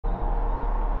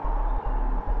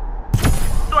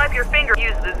Tap your finger,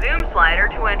 use the zoom slider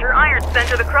to enter iron.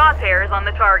 Center the crosshairs on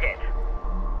the target.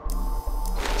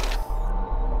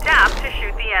 Tap to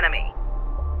shoot the enemy.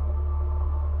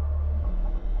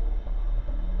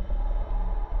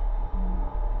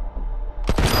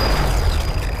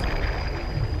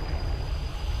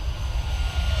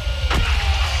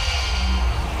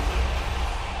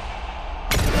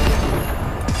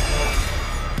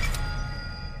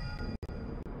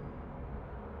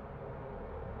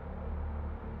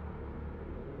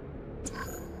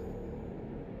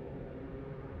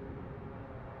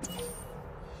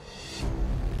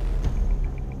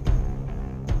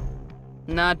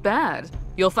 Not bad.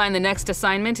 You'll find the next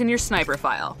assignment in your sniper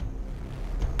file.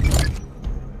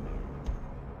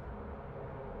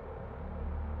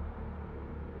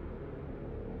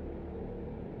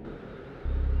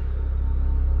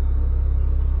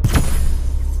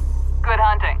 Good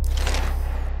hunting.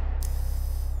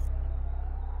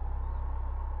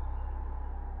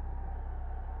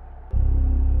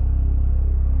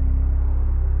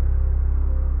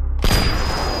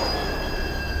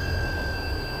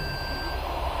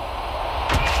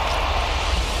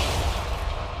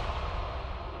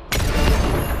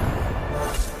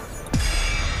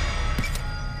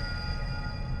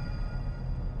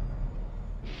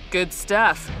 Good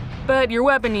stuff, but your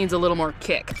weapon needs a little more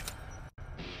kick.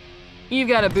 You've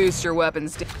got to boost your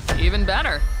weapons. Even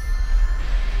better.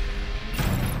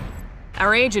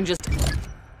 Our agent just...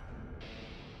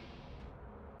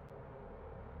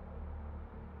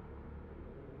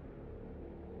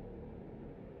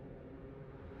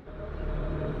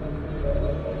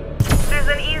 There's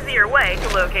an easier way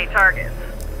to locate targets.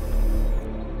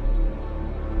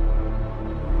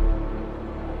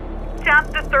 Tap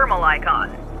the thermal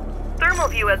icon. Thermal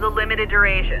view has a limited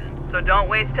duration, so don't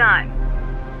waste time.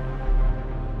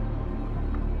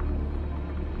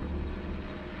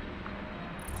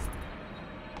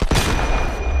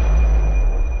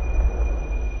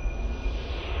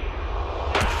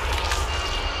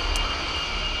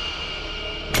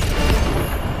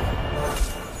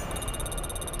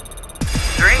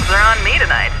 Drinks are on me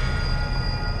tonight.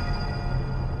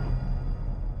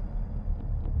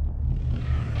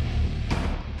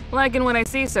 Liking what I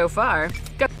see so far.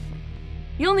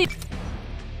 You'll need...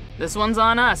 This one's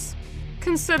on us.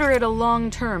 Consider it a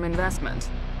long-term investment.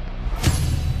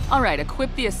 Alright,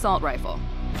 equip the assault rifle.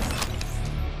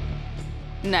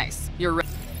 Nice, you're right.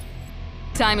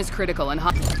 Time is critical and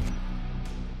hot.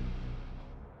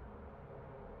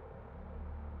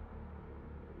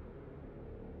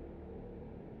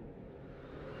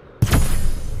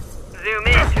 Zoom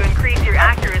in to increase your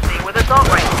accuracy with assault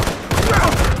rifle.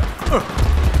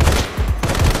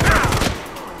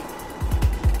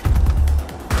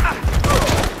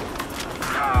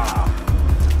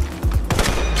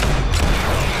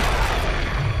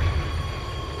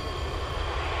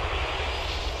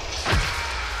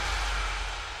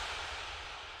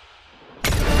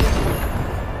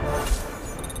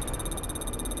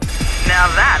 Now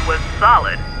that was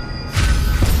solid.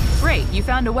 Great, you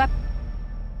found a weapon.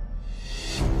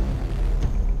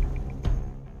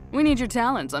 We need your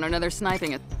talents on another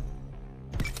sniping.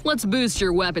 Let's boost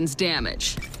your weapon's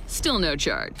damage. Still no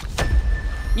charge.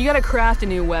 You gotta craft a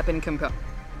new weapon component.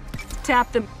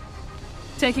 Tap them.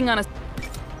 Taking on a...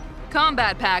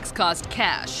 Combat packs cost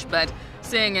cash, but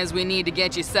seeing as we need to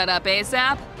get you set up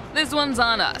ASAP, this one's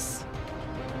on us.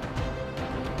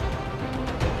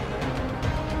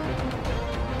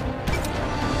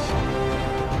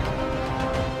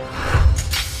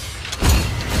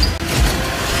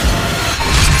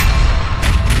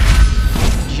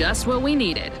 Just what we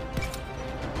needed.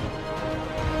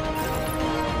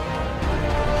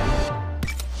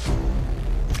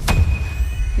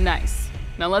 Nice.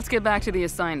 Now let's get back to the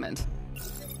assignment.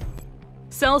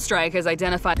 Cell Strike has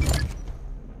identified...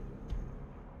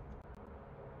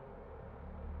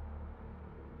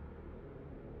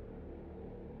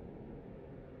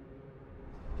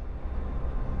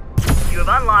 You have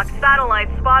unlocked satellite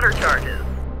spotter charges.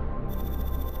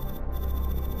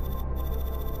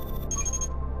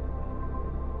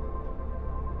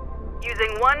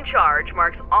 Using one charge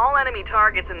marks all enemy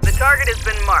targets and the target has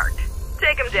been marked.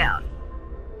 Take him down.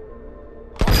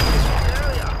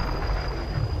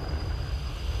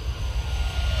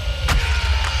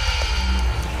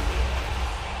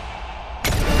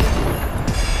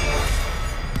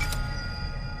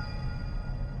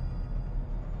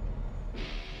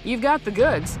 You've got the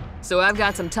goods, so I've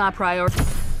got some top priority.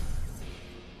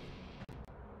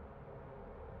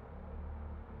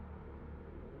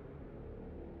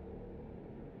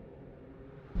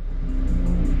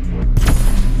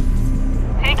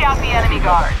 Take out the enemy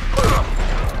guard.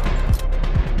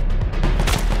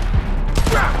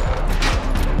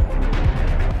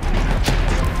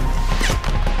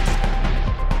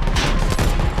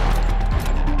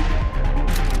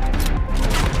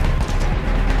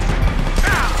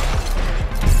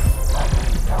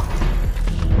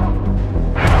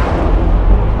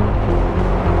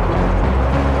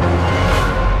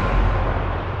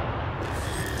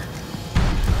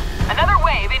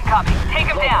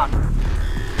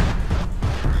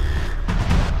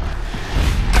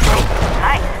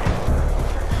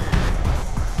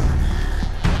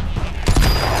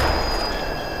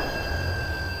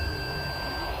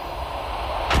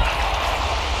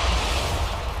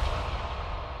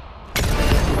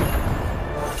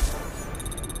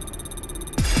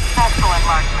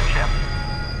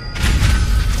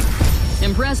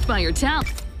 impressed by your talent.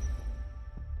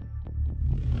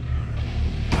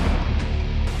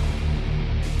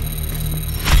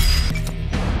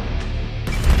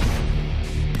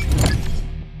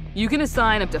 You can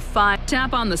assign up to 5.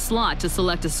 Tap on the slot to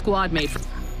select a squad mate.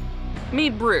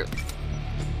 Meet Bruce.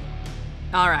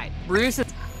 Alright, Bruce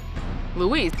is...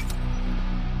 Luis.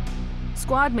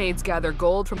 Squad mates gather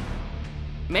gold from...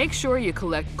 Make sure you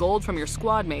collect gold from your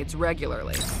squad mates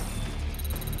regularly.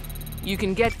 You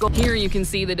can get gold... Here you can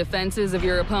see the defenses of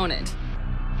your opponent.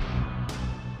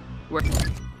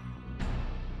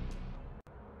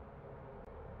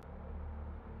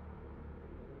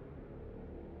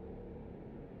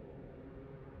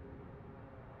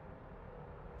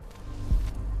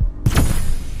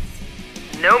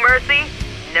 No mercy,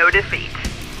 no defeat.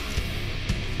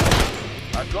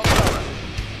 I've got cover.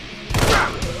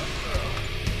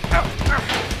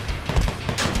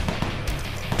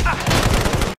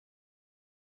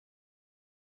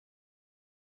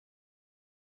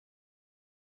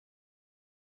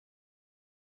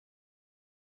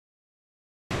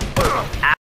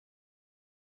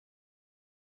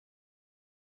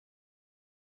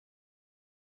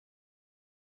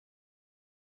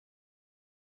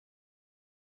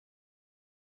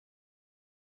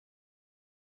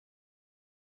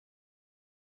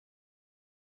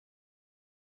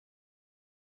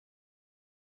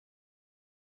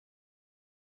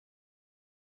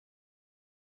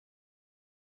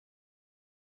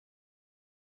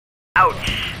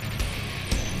 Ouch.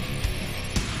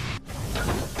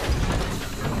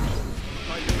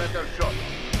 Find a better shot.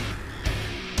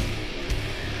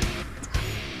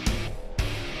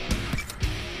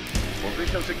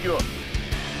 Position secure.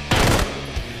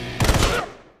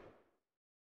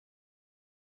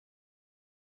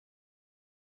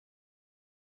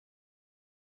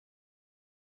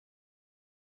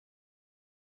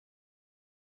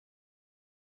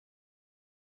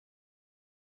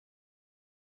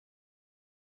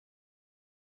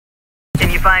 Can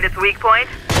you find its weak point?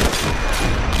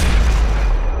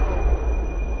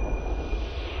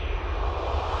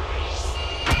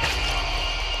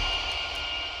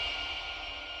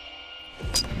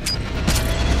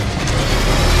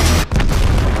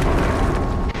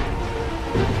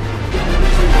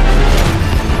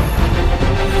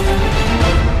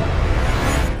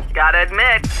 Gotta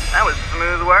admit, that was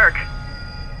smooth work.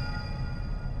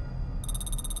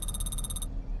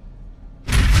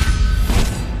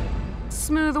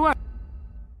 Smooth work.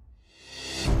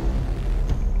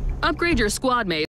 Upgrade your squad mate.